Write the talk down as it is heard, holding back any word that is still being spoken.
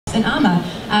And armour.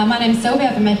 My name's Sylvie.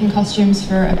 I've been making costumes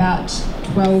for about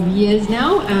 12 years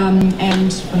now,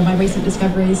 and one of my recent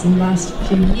discoveries in the last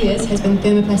few years has been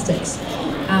thermoplastics.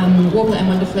 Warbler and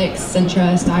Wonderflex,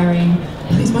 Sintra, styrene,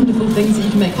 all these wonderful things that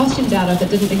you can make costumes out of that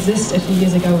didn't exist a few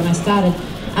years ago when I started.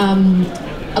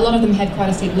 A lot of them had quite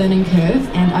a steep learning curve,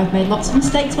 and I've made lots of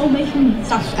mistakes while making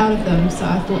stuff out of them, so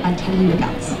I thought I'd tell you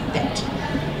about that.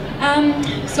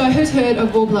 So who's heard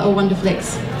of Warbler or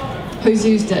Wonderflex? Who's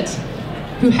used it?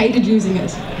 Who hated using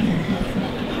it?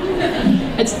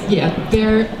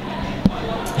 They're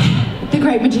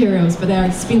great materials, but they're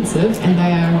expensive, and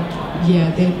they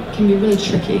can be really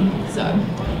tricky. So,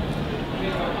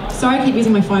 sorry I keep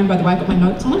using my phone, by the way, I've got my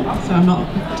notes on it, so I'm not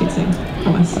texting,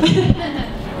 promise.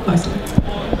 Mostly.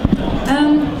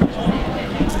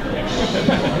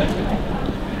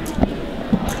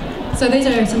 So these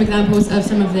are some examples of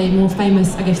some of the more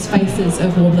famous, I guess, faces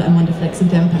of Warbler and Wonderflex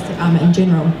and thermoplastic armour in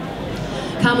general.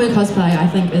 Kamu Cosplay, I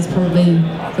think, is probably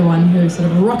the one who sort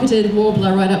of rocketed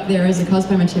Warbler right up there as a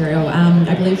cosplay material.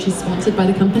 I believe she's sponsored by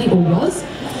the company, or was.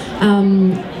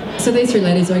 So these three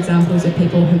ladies are examples of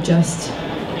people who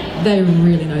they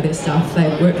really know their stuff.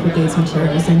 They've worked with these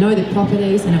materials, they know their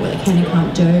properties, they know what they can and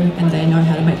can't do, and they know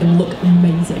how to make them look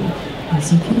amazing,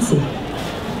 as you can see.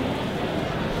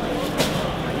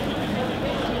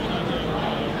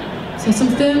 So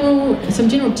some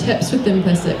general tips with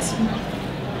thermoplastics.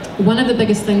 One of the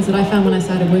biggest things that I found when I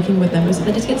started working with them was that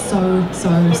they just get so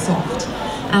soft.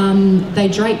 They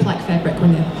drape like fabric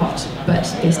when they're hot, but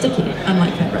they're sticky,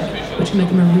 unlike fabric, which can make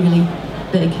them a really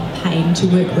big pain to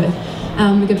work with.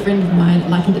 A good friend of mine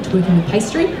likened it to working with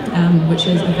pastry, which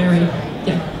is a very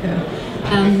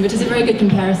good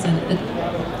comparison. It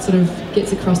sort of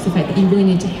gets across the fact that you really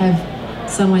need to have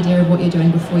some idea of what you're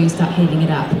doing before you start heating it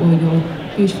up, or your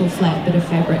beautiful flat bit of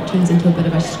fabric turns into a bit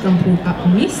of a scrumpled up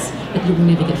mess that you will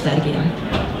never get flat again.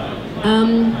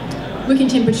 Working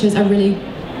temperatures are really,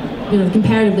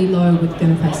 comparatively low with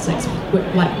thermoplastics,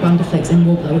 like Wonderflex and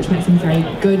Warbler, which makes them very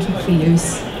good for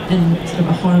use in sort of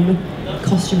a home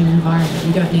costuming environment.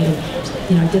 You don't need a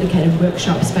dedicated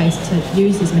workshop space to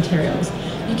use these materials.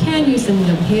 You can use them with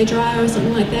a hairdryer or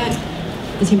something like that.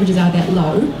 The temperatures are that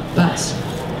low, but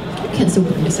you can still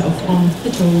put them yourself on the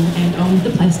tool and on the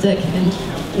plastic and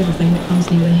everything that comes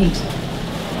near the heat.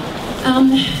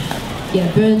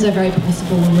 Burns are very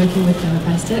possible when working with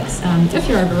thermoplastics. If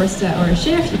you're a barista or a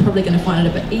chef, you're probably going to find it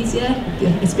a bit easier with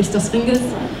your asbestos fingers.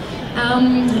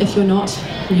 If you're not,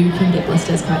 you can get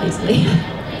blisters quite easily.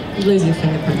 You lose your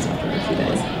fingerprints after a few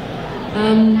days.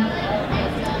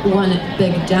 One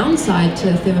big downside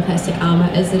to thermoplastic armour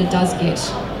is that it does get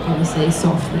obviously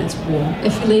soft when it's warm.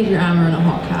 If you leave your armour in a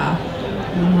hot car,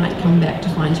 you might come back to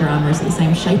find your armour isn't the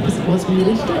same shape as it was when you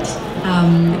left it.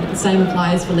 The same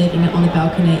applies for leaving it on the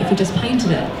balcony. If you just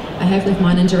painted it, I have left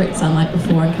mine in direct sunlight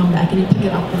before and come back and you pick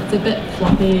it up and it's a bit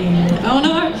floppy. Oh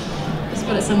no! Just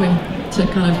got it somewhere to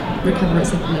kind of recover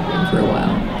its equilibrium for a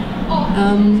while.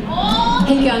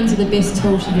 Heat guns are the best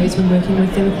tool to use when working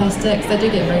with thermoplastics. They do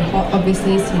get very hot,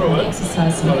 obviously, so you can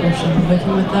exercise some caution when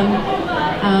working with them.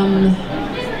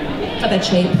 But they're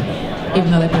cheap,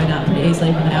 even though they burn out pretty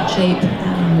easily when they're out cheap.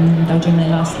 They'll generally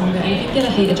last longer, and if you get a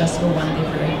heat adjustable one,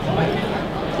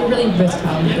 they're really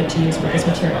versatile and good to use with this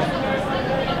material.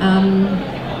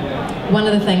 One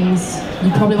of the things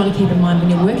you probably want to keep in mind when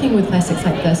you're working with plastics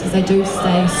like this is they do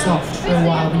stay soft for a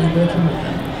while when you're working with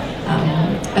them.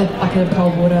 A bucket of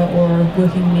cold water or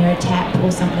working near a tap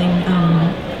or something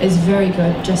is very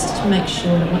good, just to make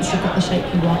sure that once you've got the shape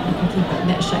you want, you can keep it in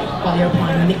that shape while you're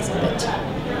applying the next bit.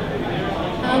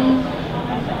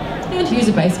 And use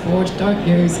a baseboard, don't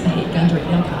use a heat gun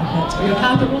directly on carpet, or your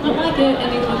carpet will not like it,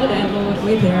 and neither will your landlord or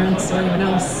your parents or anyone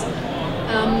else.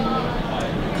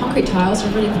 Concrete tiles are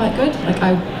really quite good. Like,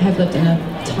 I have lived in a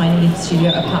tiny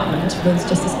studio apartment with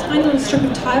just this tiny little strip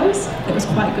of tiles that was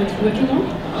quite good for working on.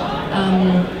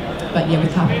 But yeah,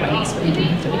 with carpet weights, what you do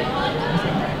have to do.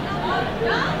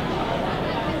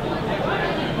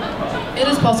 It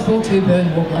is possible to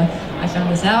burn Warbler. I found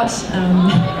this out.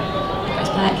 It goes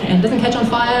black and doesn't catch on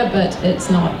fire, but it's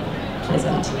not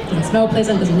pleasant. It doesn't smell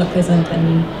pleasant, doesn't look pleasant,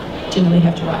 and generally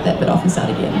have to wipe that bit off and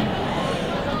start again.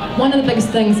 One of the biggest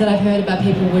things that I've heard about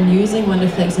people when using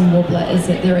Wonderflex and Warbler is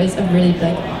that there is a really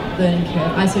big learning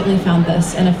curve. I certainly found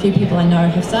this, and a few people I know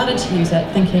have started to use it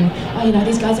thinking, oh,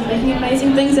 these guys are making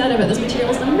amazing things out of it, this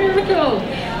material's a miracle.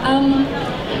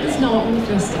 It's not when you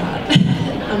first start,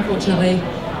 unfortunately.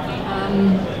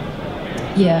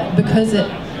 Because it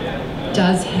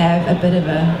does have a bit of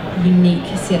a unique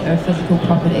set of physical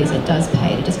properties, it does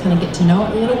pay to just kind of get to know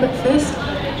it a little bit first.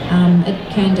 It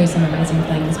can do some amazing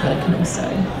things, but it can also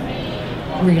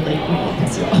really, really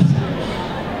piss you off.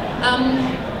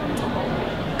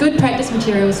 Good practice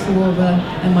materials for Warbler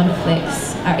and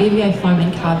Wonderflex are EVA foam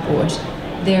and cardboard.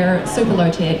 They're super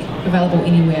low tech, available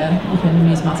anywhere. You can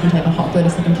use masking tape and hot glue to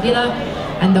stick them together,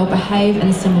 and they'll behave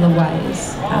in similar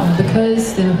ways.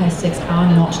 Because thermoplastics are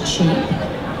not cheap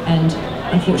and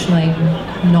unfortunately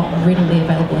not readily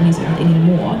available in New Zealand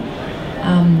anymore,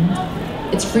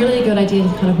 it's really a good idea to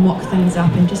kind of mock things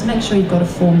up and just make sure you've got a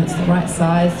form that's the right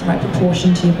size, the right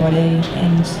proportion to your body,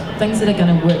 and things that are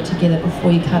going to work together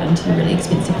before you cut into a really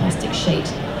expensive plastic sheet.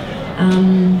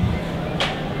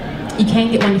 You can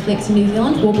get Wonderflex in New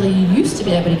Zealand. Warbler you used to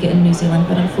be able to get in New Zealand,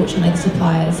 but unfortunately the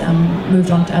suppliers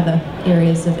moved on to other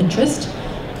areas of interest.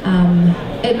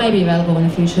 It may be available in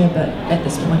the future, but at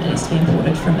this point it needs to be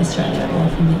imported from Australia or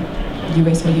from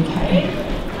the US or UK.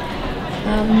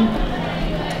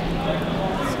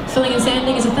 Filling and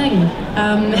sanding is a thing.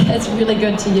 It's really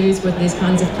good to use with these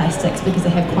kinds of plastics because they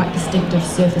have quite distinctive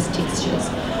surface textures.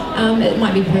 It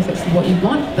might be perfect for what you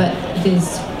want, but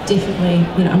there's definitely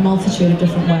a multitude of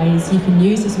different ways you can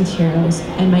use these materials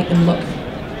and make them look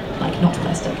like not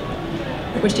plastic,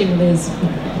 which generally is the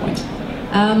point.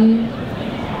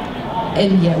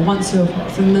 And yeah, once you're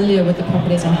familiar with the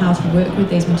properties and how to work with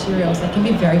these materials, they can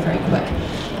be very, very quick.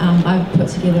 I've put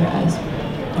together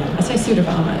I say suit of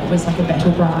armour. It was like a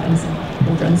battle bra and some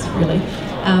pauldrons, really.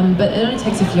 But it only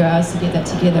takes a few hours to get that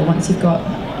together once you've got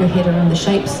your head around the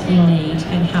shapes you need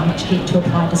and how much heat to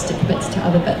apply to stick bits to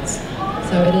other bits.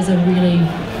 So it is a really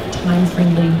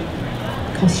time-friendly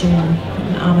costume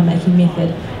and armour-making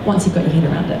method once you've got your head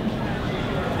around it.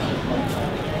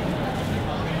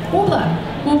 Warbler.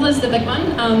 Warbler's the big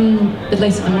one, at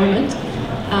least at the moment.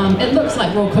 It looks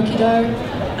like raw cookie dough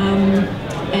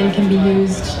and can be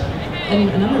used in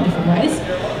a number of different ways.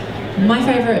 My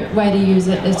favourite way to use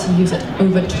it is to use it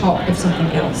over top of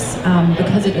something else.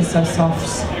 Because it is so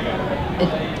soft,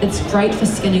 it's great for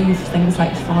skinning things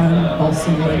like foam,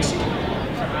 balsa wood,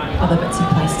 other bits of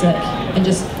plastic, and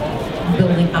just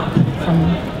building up from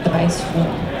the base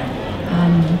form.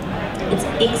 It's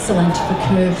excellent for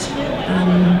curved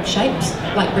shapes,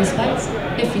 like breastplates.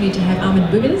 If you need to have armoured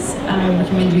boogers, I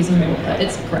recommend using Warbler.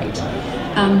 It's great.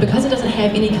 Because it doesn't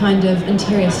have any kind of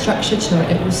interior structure to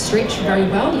it, it will stretch very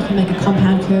well. You can make a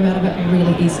compound curve out of it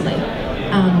really easily.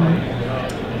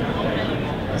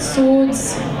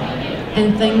 Swords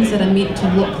and things that are meant to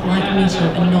look like metal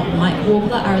and not like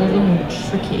Warbler are a little more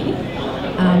tricky.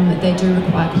 They do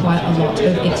require quite a lot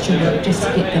of extra work just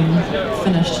to get them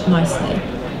finished nicely.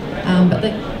 But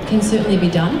they can certainly be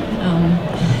done.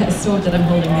 A sword that I'm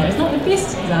holding there is not the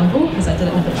best example because I did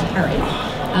it in a bit of a hurry.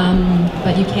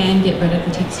 But you can get rid of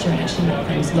the texture and actually make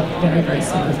things look very, very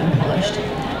smooth and polished.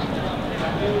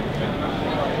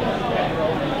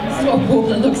 This is what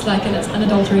Warbler looks like in its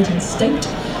unadulterated state.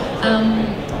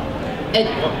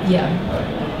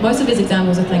 Most of these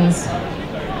examples are things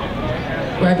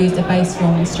where I've used a base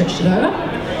form and stretched it over.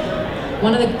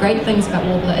 One of the great things about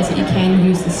Warbler is that you can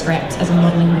use the scraps as a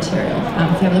modelling material.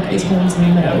 If you have a look at these horns in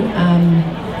the middle,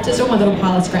 just all my little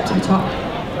pile of scraps at the top,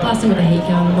 blast them with a heat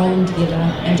gun, roll them together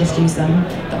and just use them.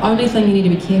 The only thing you need to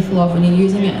be careful of when you're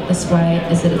using it this way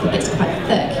is that if it gets quite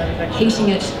thick, heating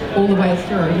it all the way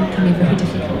through can be very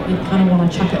difficult. You kind of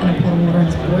want to chuck it in a pot of water and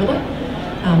just boil it.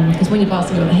 Because when you're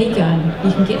blasting it with a heat gun,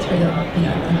 you can get through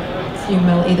a few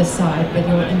mil either side, but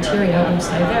your interior will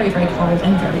stay very, very cold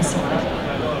and very solid.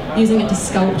 Using it to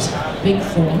sculpt big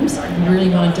forms, you really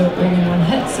want to do it all in one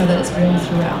hit so that it's warm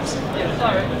throughout.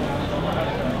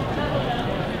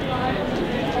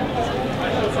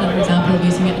 Another example of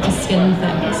using it to skin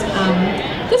things.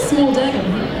 This small dagger,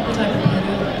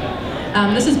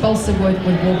 this is balsa wood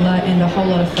with Warbler and a whole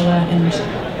lot of filler and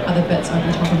other bits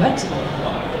over top of it.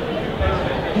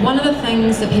 One of the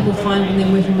things that people find when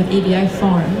they're working with EVA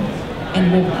foam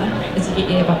and Warbler is you get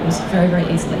air bubbles very,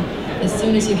 very easily. As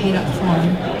soon as you heat up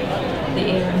foam, the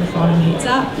air in the foam heats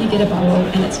up, you get a bubble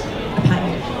and it's a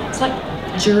pain. It's like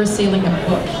Durasealing a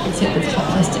book, except it's hot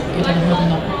plastic that you're dealing with and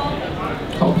not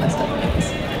cold plastic, I guess.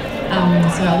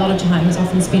 So a lot of time is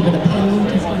often spent with a pin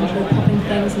to find through popping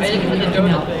things and sort of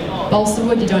everything out. Balsa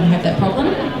wood, you don't have that problem.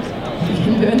 You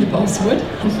can burn the balsa wood,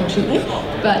 unfortunately,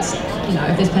 but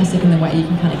if there's plastic in the way, you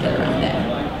can kind of get around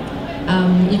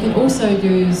that. You can also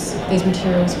use these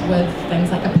materials with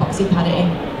things like epoxy putty,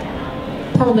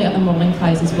 probably other modelling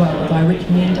clays as well, although I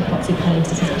recommend epoxy putty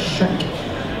because this is a shrink.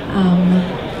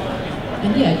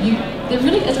 And yeah, there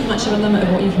really isn't much of a limit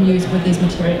of what you can use with these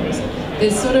materials.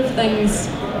 There's sort of things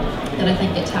that I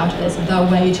think get touted as the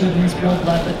way to use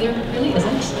Warbler, but there really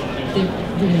isn't. There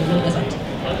really, really isn't.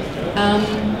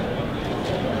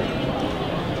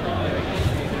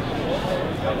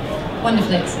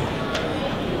 Wonderflex.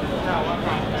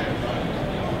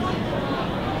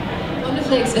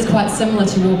 Wonderflex is quite similar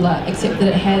to Warbler, except that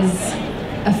it has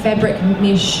a fabric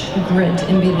mesh grid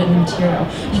embedded in the material.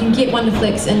 You can get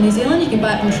Wonderflex in New Zealand. You can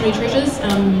buy it from Tree Treasures,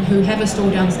 who have a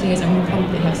store downstairs, and we'll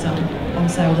probably have some on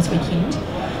sale this weekend.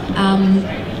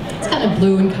 It's kind of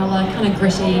blue in colour, kind of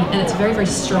gritty, and it's very, very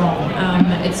strong.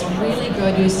 It's really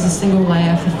good used as a single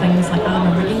layer for things like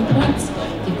armour rigging points.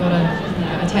 You've got to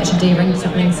attach a D-ring to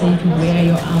something so you can wear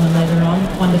your armour later on.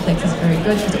 Wonderflex is very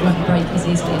good because it won't break as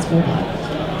easily as Warbler.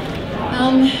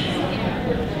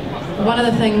 One of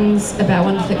the things about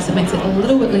Wonderflex that makes it a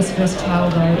little bit less versatile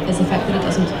though is the fact that it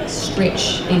doesn't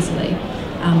stretch easily.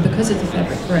 Because it's a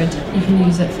fabric grid, you can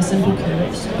use it for simple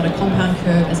curves, but a compound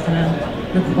curve is going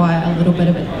to require a little bit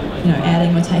of it,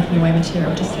 adding or taking away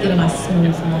material just to get a nice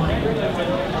smooth line.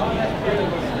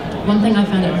 One thing I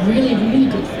found it really, really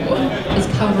good for is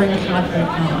covering cardboard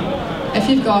armour. If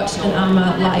you've got an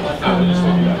armour like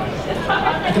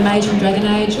like a mage from Dragon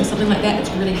Age or something like that, it's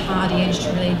really hard-edged,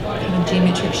 really kind of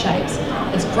geometric shapes.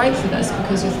 It's great for this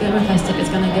because your thermoplastic is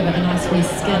going to give it a nice wee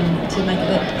skin to make it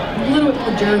a little bit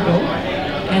more durable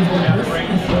and waterproof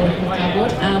if you're working with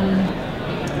cardboard,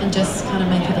 and just kind of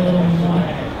make it a little more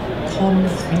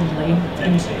con-friendly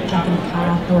and pack in a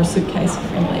car or a suitcase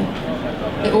friendly.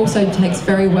 It also takes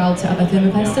very well to other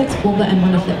thermoplastics. Warbler and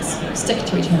Wonderflex stick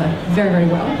to each other very, very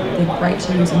well. They're great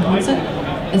to use in concert,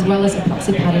 as well as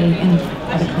epoxy putty and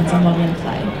other kinds of modelling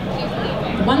clay.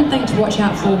 One thing to watch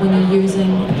out for when you're using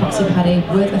epoxy putty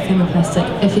with a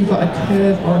thermoplastic, if you've got a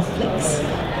curve or a flex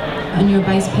in your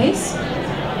base piece,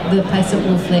 the place it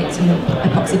will flex and the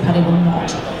epoxy putty will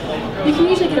not. You can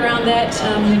usually get around that.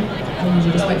 I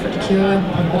usually just wait for it to cure,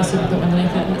 put a super glue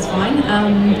underneath it and it's fine.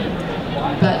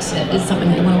 But it is something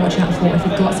that you want to watch out for if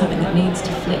you've got something that needs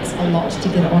to flex a lot to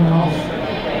get it on and off.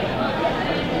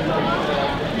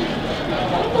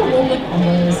 Warbler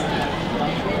combos,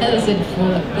 as I said before,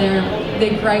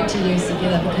 they're great to use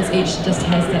together because each just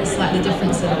has that slightly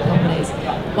different set of properties.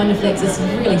 Wonderflex is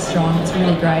really strong, it's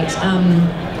really great.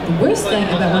 The worst thing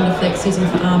about Wonderflex using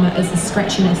for armour is the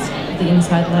scratchiness of the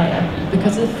inside layer.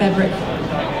 Because the fabric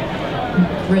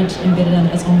grid embedded in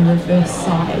is on the reverse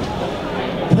side.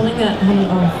 Pulling that on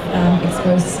and off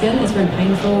exposed skin is very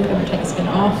painful, it will take the skin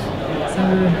off. So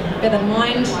bear that in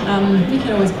mind. You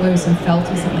can always glue some felt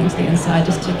or something to the inside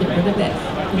just to get rid of that,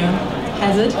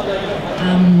 hazard.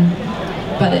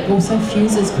 But it also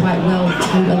fuses quite well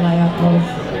to a layer of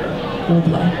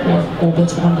Warbler or Warbler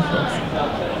to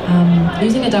Wonderflex.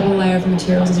 Using a double layer of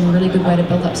materials is a really good way to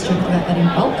build up strength without adding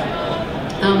bulk.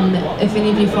 If any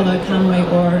of you follow Kanwe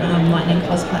or Lightning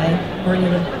Cosplay or any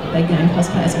of the big name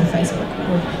cosplayers on Facebook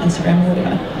or Instagram or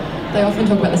whatever, they often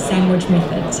talk about the sandwich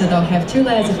method. So they'll have 2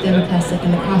 layers of thermoplastic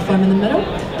and the craft foam in the middle.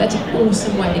 That's an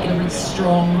awesome way to get a really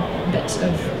strong bit of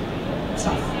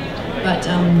stuff. But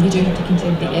you do have to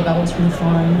contain the air bubbles from the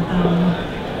foam.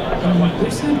 And you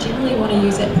also generally want to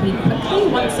use that pretty quickly.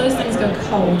 Once those things go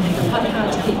cold, they're quite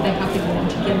hard to heat back up again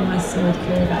to get a nice smooth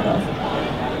curve out of.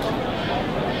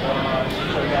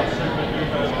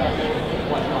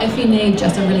 If you need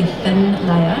just a really thin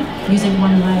layer, using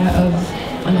 1 layer of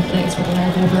Wonderflex with a layer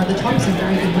of Warbler at the top is a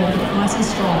very good way to get it nice and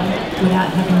strong without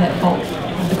having that bulk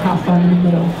of the craft foam in the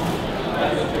middle.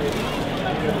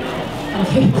 And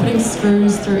if you're putting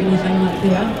screws through anything like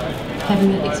there,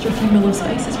 having that extra few mil of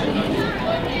space is really handy.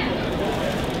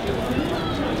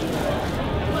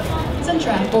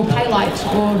 Sintra or Paylite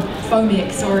or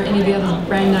Foamex or any of the other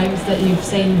brand names that you've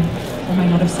seen or may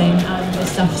not have seen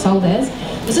this stuff sold as.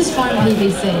 This is foam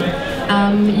PVC.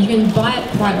 You can buy it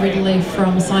quite readily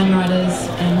from sign writers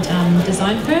and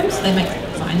design firms. They make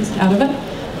signs out of it.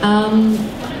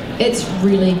 It's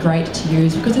really great to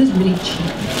use because it is really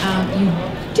cheap. You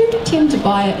do tend to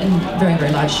buy it in very,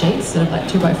 very large sheets, sort of like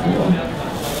 2x4,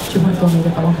 2.4 metre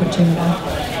by 1.2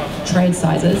 metre trade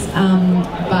sizes.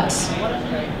 But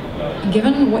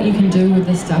given what you can do with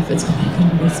this stuff, it's quite a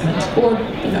good investment. Or,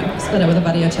 split it with a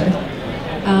buddy or two.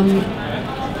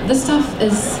 This stuff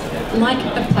is like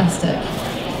a plastic.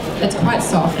 It's quite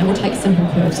soft and will take simple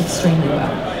curves extremely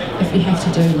well. If you have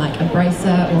to do like a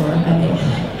bracer or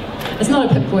it's not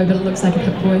a Pip-Boy, but it looks like a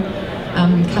Pip-Boy,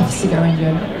 cuffs to go around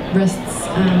your wrists,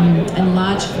 and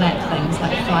large flat things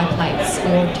like thigh plates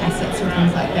or tassets or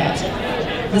things like that.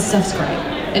 This stuff's great.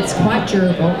 It's quite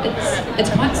durable. It's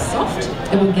quite soft.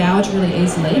 It will gouge really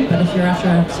easily, but if you're after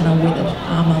a sort of weathered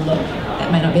armour look,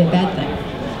 that may not be a bad thing.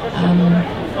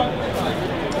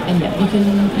 And yeah,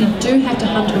 you do have to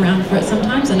hunt around for it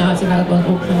sometimes. I know it's available in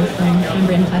Auckland from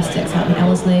Cambrian Plastics out in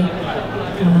Ellerslie.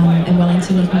 In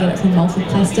Wellington you can get it from Mulford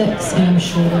Plastics, and I'm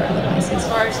sure there are other places.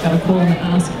 Just got to call them and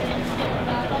ask.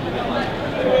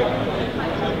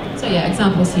 So yeah,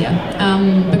 examples here.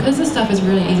 Because this stuff is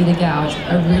really easy to gouge,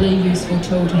 a really useful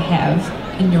tool to have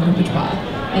in your repertoire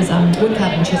is wood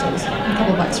carving chisels. A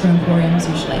couple of bucks for emporiums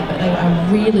usually, but they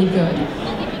are really good.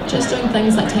 Just doing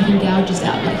things like taking gouges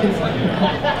out, like you've taken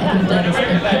a dagger of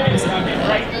hip or something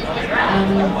like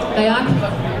that. They are,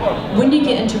 when you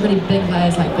get into really big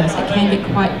layers like this, it can get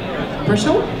quite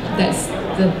brittle. That's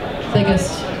the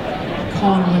biggest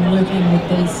con when working with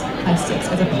these plastics,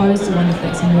 as opposed to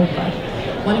Wonderflex and Warbler.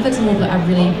 Wonderflex and Warbler are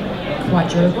really quite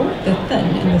durable. They're thin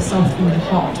and they're soft and they're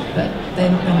hot, but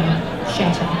they're not going to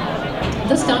shatter.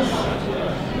 This stuff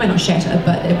may not shatter,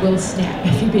 but it will snap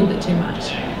if you bend it too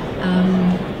much.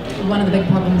 One of the big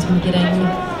problems when getting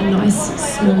a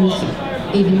nice, smooth,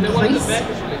 even crease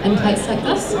in plates like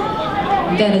this,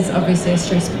 that is obviously a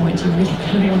stress point. You really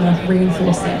kind of want to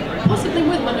reinforce that, possibly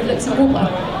with Wonderflex and Warbler.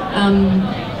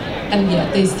 And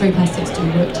yeah, these three plastics do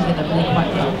work together really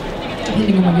quite well,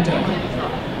 depending on what you're doing.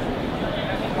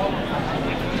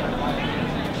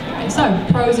 Okay,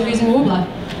 so, pros of using Warbler.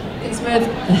 It's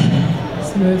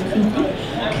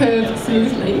curve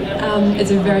smoothly.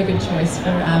 It's a very good choice for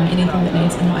anything that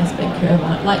needs a nice big curve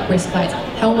on it, like breastplates.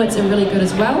 Helmets are really good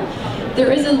as well.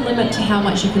 There is a limit to how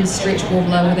much you can stretch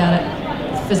Warbler without it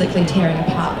physically tearing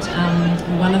apart.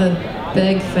 One of the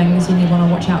big things you want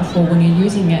to watch out for when you're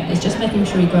using it is just making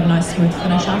sure you've got a nice smooth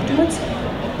finish afterwards.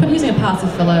 But using a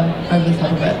passive filler over the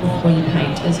top of it before you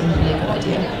paint is a really good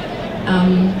idea.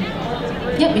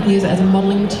 Yep, you can use it as a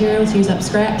modelling material to use up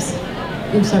scraps.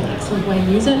 Also an excellent way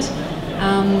to use it.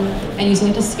 And using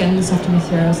it to skin softer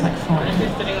materials like foam.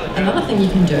 Another thing you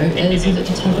can do is use it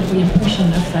to take a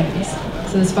re-impression of things.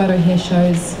 So this photo here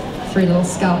shows 3 little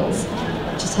skulls.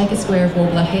 Just take a square of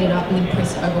Warbler, heat it up, and then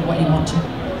press it over what you want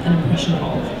an impression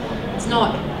of. It's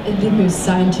not the most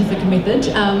scientific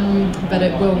method, but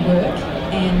it will work,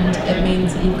 and it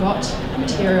means that you've got a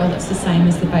material that's the same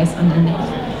as the base underneath.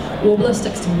 Warbler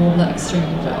sticks to Warbler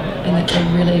extremely well, and that's a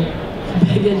really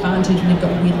big advantage when you've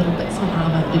got weird little bits on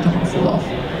armour that you don't want to fall off.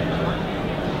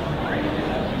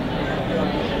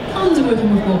 Cons of working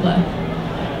with Warbler.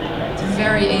 It's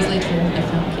very easily torn if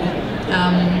you're not careful,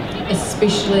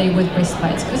 especially with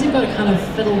breastplates, because you've got to kind of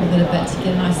fiddle with it a bit to get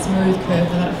a nice smooth curve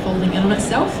without it folding in on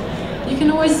itself. You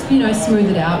can always, smooth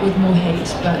it out with more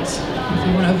heat, but if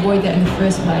you want to avoid that in the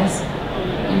first place,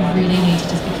 you really need to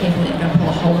just be careful that you're going to pull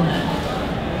a hole in it.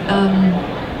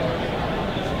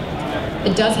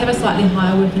 It does have a slightly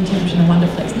higher working temperature than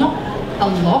Wonderflex. Not a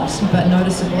lot, but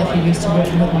noticeable if you're used to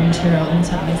working with one material and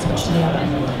suddenly switch to the other.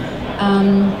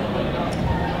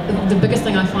 The biggest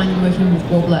thing I find in working with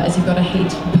Warbler is you've got to heat,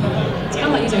 it's kind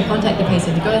of like using a contactor piece,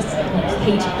 you've got to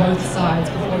heat both sides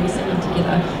before you set them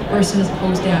together, or as soon as it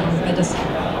cools down, they just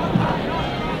apart.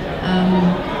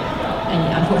 And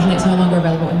yeah, unfortunately it's no longer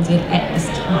available in Z at this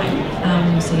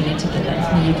time, so you need to get it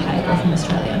from the UK or from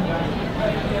Australia.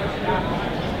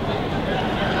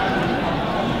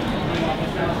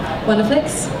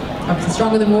 Wonderflex, obviously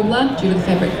stronger than Warbler due to the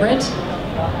fabric grid.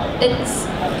 It's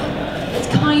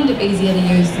kind of easier to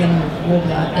use than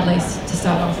Warbler, at least to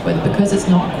start off with, because it's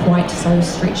not quite so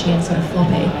stretchy and so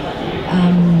floppy.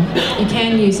 You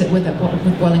can use it with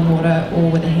boiling water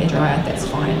or with a hairdryer, that's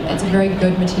fine. It's a very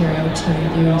good material to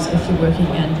use if you're working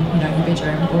in your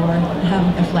bedroom or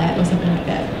a flat or something like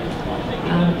that.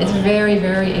 It's very,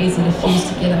 very easy to fuse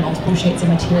together multiple sheets of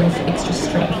material for extra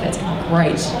strength. That's a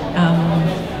great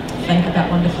thing about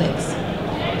Wonderflex.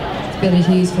 It's ability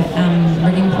to use for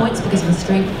rigging points because of the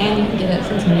strength, and you can get it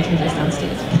from furniture just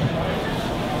downstairs.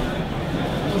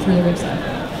 Or through the website.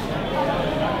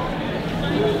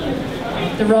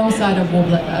 The wrong side of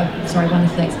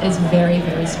Wonderflex is very,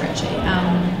 very stretchy.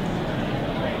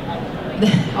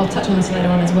 I'll touch on this later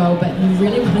on as well, but you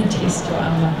really want to test your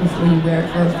armour before you wear it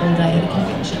for a full day at a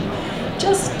convention,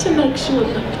 just to make sure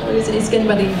you're not going to lose any skin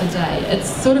by the end of the day. It's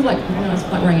sort of like it's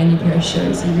like wearing a new pair of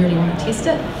shoes. You really want to test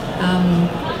it.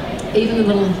 Even the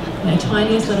little,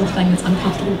 tiniest little thing that's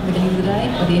uncomfortable at the beginning of the day,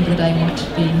 by the end of the day might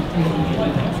be really,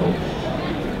 really painful.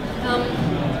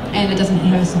 And it doesn't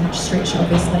have so much stretch,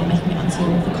 obviously, making it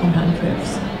unsuitable for compound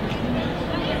curves.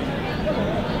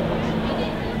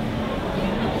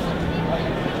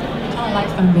 I like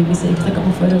from BBC because I got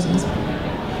more photos on this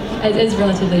one. It is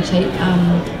relatively cheap.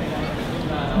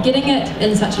 Getting it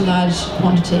in such a large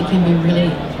quantity can be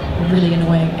really, really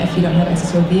annoying if you don't have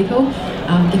access to a vehicle.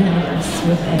 Getting it across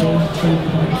with a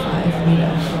 3.5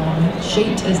 metre long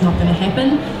sheet is not going to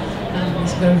happen.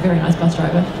 You've got a very nice bus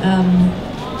driver.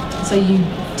 So you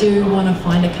do want to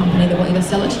find a company that will either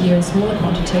sell it to you in smaller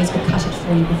quantities or cut it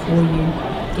for you before you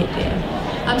get there.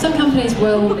 Some companies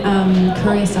will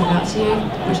courier stuff out to you,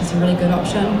 which is a really good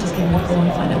option. Just give them a call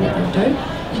and find out what they'll do.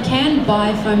 You can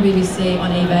buy foam PVC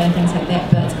on eBay and things like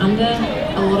that, but it's under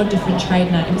a lot of different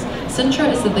trade names.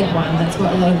 Sintra is the big one, that's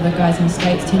what a lot of the guys in the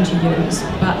States tend to use,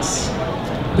 but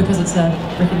because it's a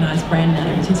recognised brand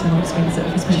name, it tends to be more expensive,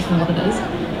 especially for what it is.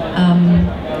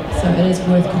 So it is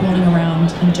worth calling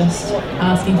around and just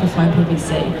asking for foam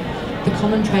PVC. The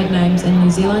common trade names in New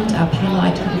Zealand are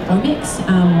Palite and Fomex.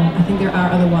 I think there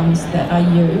are other ones that I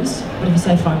use, but if you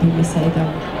say foam PVC,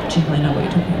 they'll generally know what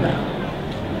you're talking about.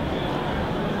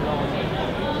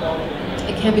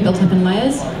 It can be built up in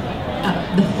layers.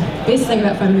 The best thing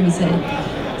about foam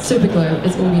PVC, super glue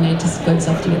is all you need to glue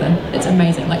stuff together. It's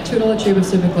amazing. Like $2 tube of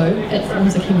super glue, it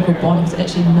forms a chemical bond because it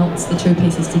actually melts the two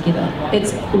pieces together.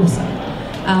 It's awesome.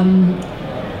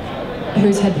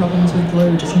 Who's had problems with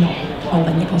glue just not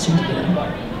holding your costume together?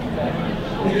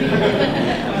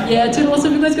 Yeah, $2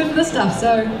 super glue is good for this stuff,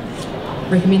 so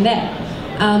recommend that.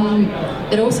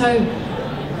 It also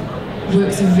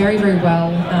works very, very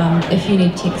well if you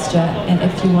need texture and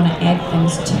if you want to add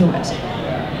things to it.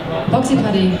 Epoxy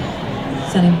putty,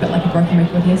 sounding a bit like a broken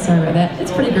record here, sorry about that.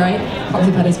 It's pretty great.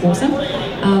 Epoxy putty is awesome.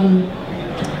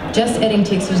 Just adding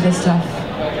texture to this stuff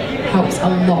helps a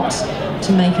lot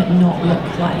to make it not look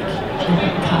like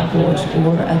cardboard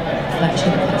or a flat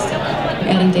sheet of plastic.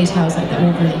 Adding details like that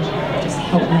will really just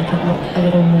help make it look a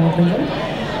little more real.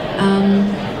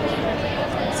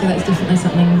 So that's definitely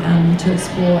something to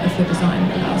explore if your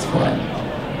design allows for it.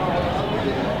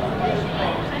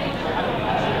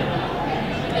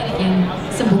 And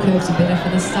again, simple curves are better for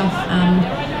this stuff.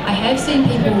 I have seen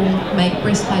people make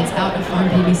breastplates out of foam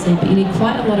PVC, but you need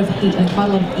quite a lot of heat and quite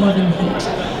a lot of even heat.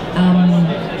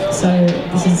 So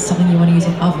this is something you want to use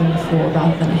an oven for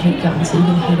rather than a heat gun, so you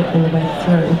can heat it all the way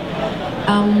through.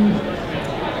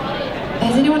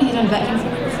 Has anyone here done vacuum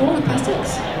forming before with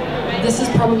plastics? This is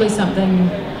probably something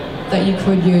that you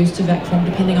could use to vacuum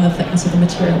depending on the thickness of the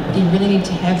material, but you really need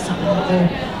to have something that will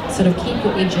sort of keep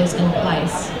your edges in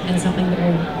place and something that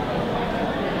will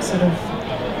sort of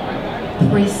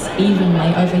press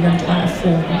evenly over your entire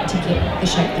form to get the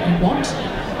shape that you want.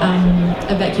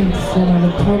 A vacuum former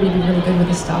would probably be really good with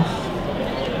this stuff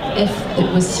if it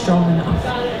was strong enough.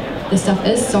 This stuff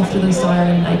is softer than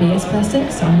styrene and ABS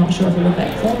plastic, so I'm not sure if it would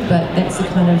vacuum, but that's the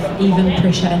kind of even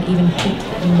pressure and even heat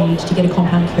that you need to get a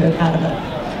compound curve out of it.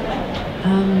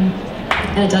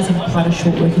 And it does have quite a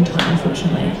short working time,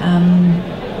 unfortunately.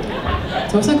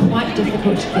 It's also quite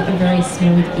difficult to get a very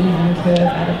smooth, even curve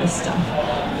out of this stuff.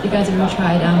 If you guys have ever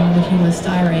tried working with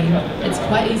styrene, it's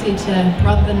quite easy to,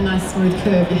 rather than a nice smooth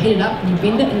curve, you heat it up and you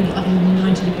bend it and you get like a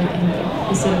 90-degree angle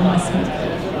instead of a nice smooth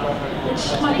curve.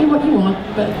 Which might be what you want,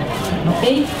 but it might not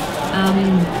be.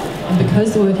 And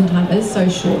because the working time is so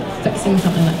short, fixing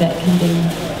something like that can be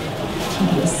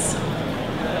tedious.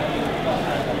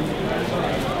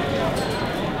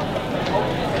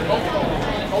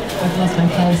 I've lost my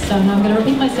place, so now I'm going to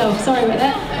repeat myself. Sorry about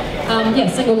that. Yeah,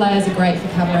 single layers are great for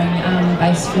covering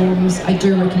base forms. I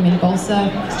do recommend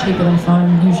balsa. It's cheaper than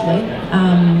foam usually,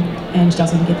 and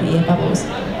doesn't get the air bubbles.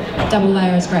 Double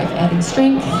layer is great for adding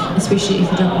strength, especially if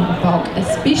you don't want bulk,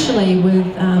 especially with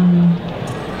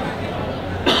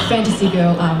fantasy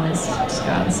girl armors, just go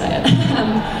out and say it.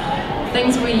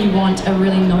 Things where you want a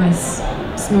really nice,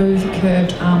 smooth,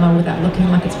 curved armor without looking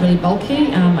like it's really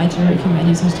bulky. I do recommend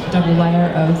using a double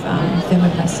layer of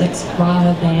thermoplastics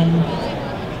rather than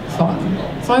foam.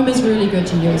 Foam is really good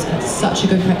to use, and it's such a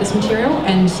good practice material,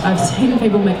 and I've seen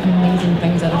people make amazing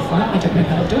things out of foam. I don't know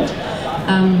how to do it.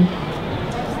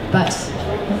 But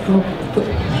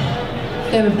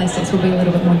thermoplastics will be a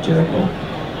little bit more durable.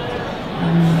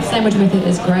 Sandwich method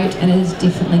is great, and it is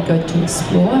definitely good to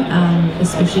explore,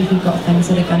 especially if you've got things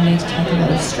that are going to need to take a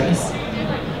lot of stress.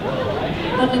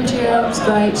 Modelling material is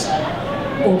great.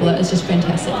 Warbler is just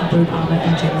fantastic for brood armour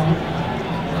in general.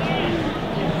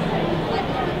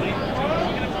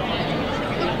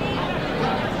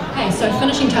 Okay, so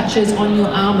finishing touches on your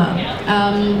armour.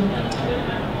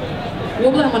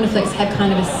 Warbler and Wonderflex have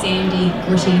kind of a sandy,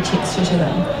 gritty texture to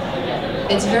them.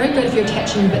 It's very good if you're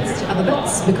attaching bits to other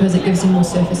bits because it gives you more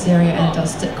surface area and it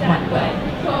does stick quite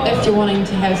well. If you're wanting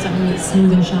to have something that's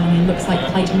smooth and shiny and looks like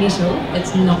plate metal,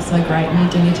 it's not so great and you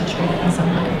do need to treat it in some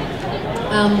way.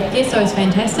 Gesso is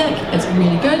fantastic, it's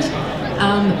really good,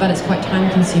 but it's quite time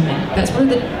consuming. That's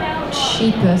probably the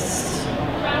cheapest.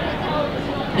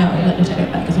 No, let me take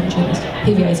it back, it's not the cheapest.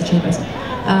 PVA is the cheapest.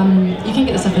 You can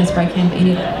get this stuff in a spray can, but you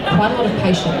need quite a lot of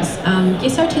patience.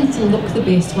 Gesso tends to look the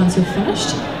best once you're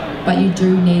finished, but you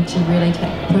do need to really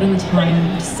put in the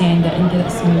time to sand it and get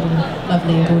it smooth and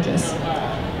lovely and gorgeous.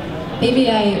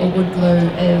 PVA or wood glue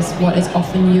is what is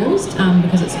often used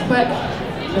because it's quick.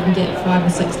 You can get 5 or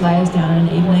 6 layers down in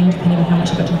an evening, depending on how much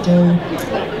you've got to do.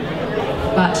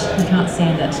 but you can't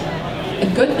sand it.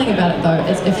 The good thing about it though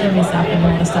is if you mess up and you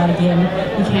want to start again,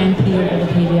 you can peel all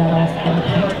the PVA off and the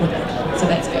paint with it, so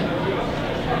that's good.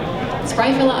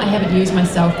 Spray filler I haven't used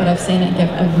myself, but I've seen it give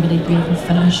a really beautiful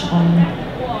finish on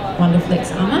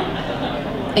Wonderflex armour.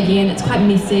 Again, it's quite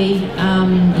messy.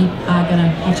 You are going to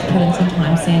have to put in some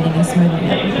time sanding and smoothing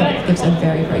it, but it gives a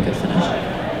very, very good finish.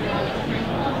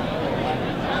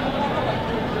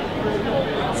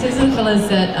 So these are the fillers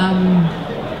that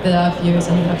I've used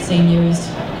and that I've seen used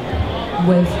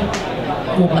with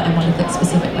Warbler and Wonderflex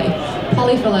specifically.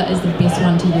 Polyfiller is the best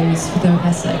one to use for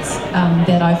thermoplastics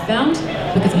that I've found,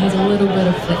 because it has a little bit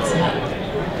of flex in it.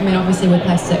 I mean, obviously with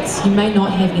plastics, you may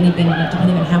not have any bend in it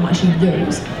depending on how much you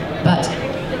use, but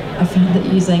I found that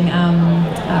using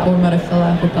automotive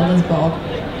filler with builder's bog,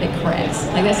 it cracks.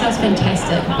 Like, that sounds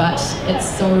fantastic, but it's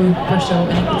so brittle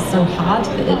and it gets so hard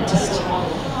that it just,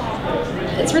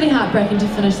 it's really heartbreaking to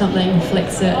finish something,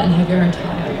 flex it, and have your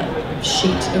entire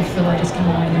sheet of filler just come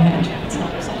away in your hand. It's not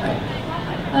great.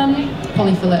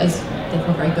 Polyfiller is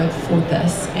definitely very good for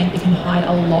this, and it can hide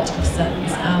a lot of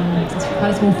sins. It's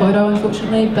quite a small photo,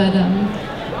 unfortunately, but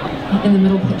in the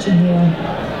middle picture here,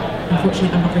 unfortunately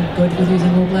I'm not very good with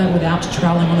using Warbler without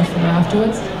troweling on the filler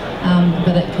afterwards,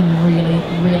 but it can really,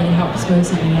 really help smooth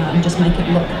something out and just make it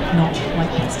look not like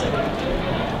plastic.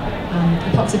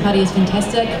 Epoxy putty is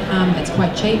fantastic, it's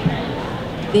quite cheap.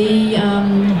 The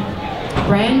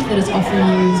brand that is often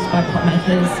used by pot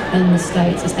makers in the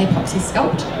States is Epoxy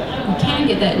Sculpt. You can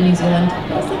get that in New Zealand,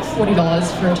 but it's like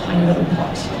 $40 for a tiny little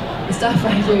pot. The stuff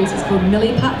I use is called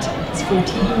Milliput. It's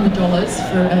 $14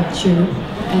 for a tube,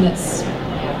 and it's,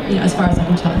 you know, as far as I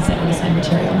can tell, it's exactly the same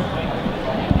material.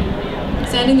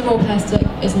 Sanding the raw plastic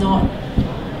is not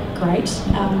great.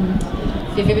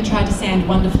 If you've ever tried to sand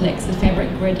Wonderflex, the fabric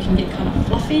grid can get kind of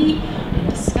fluffy and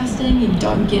disgusting. You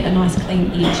don't get a nice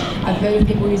clean edge. I've heard of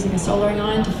people using a soldering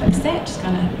iron to fix that, just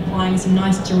kind of applying some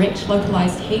nice direct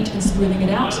localized heat and smoothing it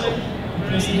out. I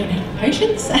personally don't have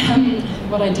patience.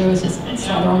 What I do is just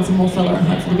slather on some more filler and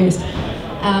hope for the best.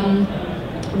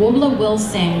 Warbler will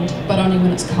sand, but only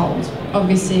when it's cold.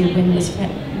 Obviously, when this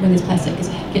plastic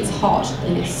gets hot,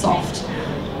 it gets soft.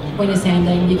 When you're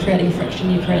sanding, you're creating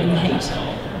friction, you're creating heat.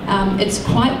 It's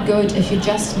quite good if you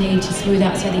just need to smooth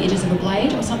out, say, the edges of a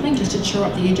blade or something, just to chew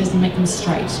up the edges and make them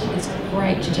straight. It's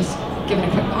great to just give it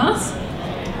a quick pass,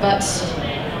 but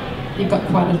you've got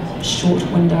quite a short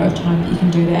window of time that you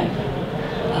can do that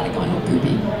without going all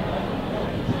goopy.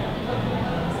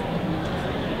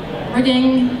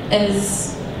 Rigging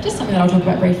is just something that I'll talk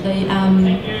about briefly.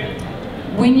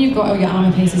 When you've got all your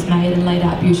armour pieces made and laid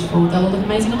out beautiful, they'll look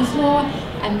amazing on the floor,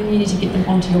 and then you need to get them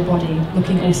onto your body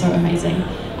looking also amazing.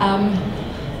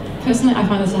 Personally, I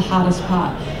find this the hardest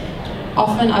part.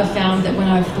 Often I've found that when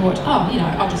I've thought, oh, you know,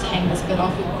 I'll just hang this bit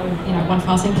off with, you know, one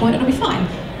fastening point, it'll be fine.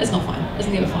 It's not fine. It's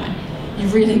never fine. You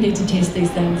really need to test these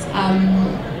things.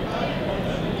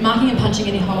 Marking and punching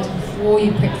any holes before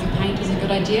you prep for paint is a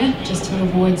good idea, just to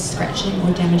avoid scratching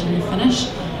or damaging your finish.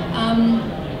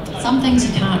 Some things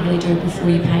you can't really do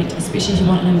before you paint, especially if you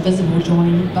want an invisible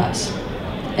join, but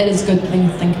it is a good thing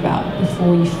to think about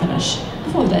before you finish,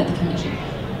 before the day of the commission.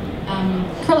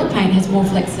 Acrylic paint has more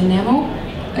flex than enamel.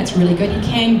 It's really good. You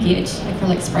can get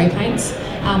acrylic spray paints,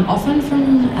 often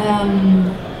from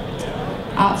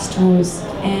art stores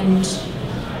and,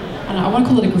 I don't know, I want to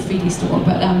call it a graffiti store,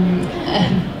 but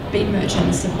beat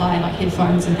merchants supply like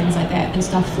headphones and things like that and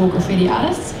stuff for graffiti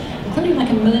artists, including like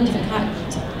a million different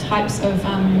types of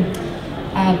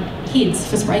heads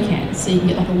for spray cans. So you can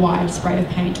get like a wide spray of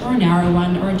paint or a narrow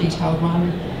one or a detailed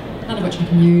one, none of which I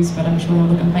can use, but I'm sure they'll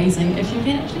look amazing if you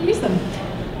can actually use them.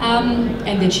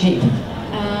 And they're cheap.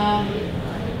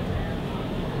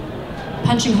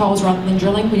 Punching holes rather than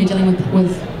drilling when you're dealing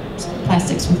with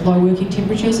plastics with low working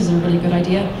temperatures is a really good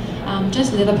idea.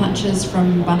 Just leather punches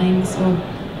from Bunnings or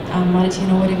Mitre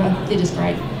 10 or whatever, they're just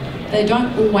great. They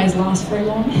don't always last very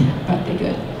long, but they're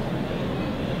good.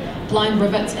 Blind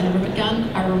rivets and a rivet gun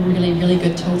are a really, really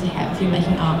good tool to have if you're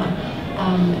making armour.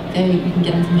 You can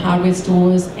get them from hardware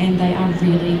stores, and they are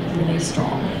really, really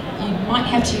strong. You might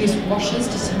have to use washers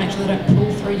just to make sure they don't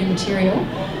pull through your material,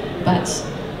 but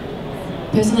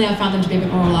personally I found them to be a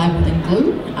bit more reliable than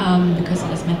glue because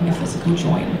it is making a physical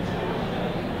join.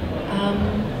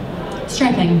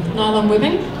 Strapping, nylon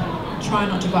webbing, try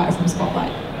not to buy it from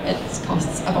Spotlight. It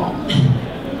costs a bomb.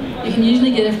 You can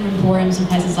usually get it from emporiums and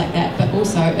places like that, but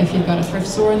also if you've got a thrift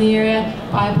store in the area,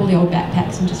 buy up all the old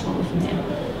backpacks and just roll it from there.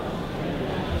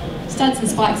 Studs and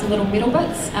spikes and little metal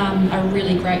bits are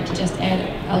really great to just add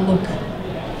a look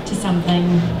to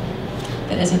something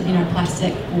that isn't, you know,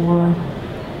 plastic or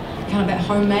kind of that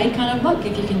homemade kind of look,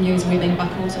 if you can use webbing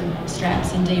buckles and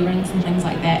straps and D-rings and things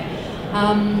like that.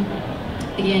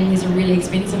 Again, these are really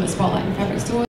expensive at Spotlight and fabric stores.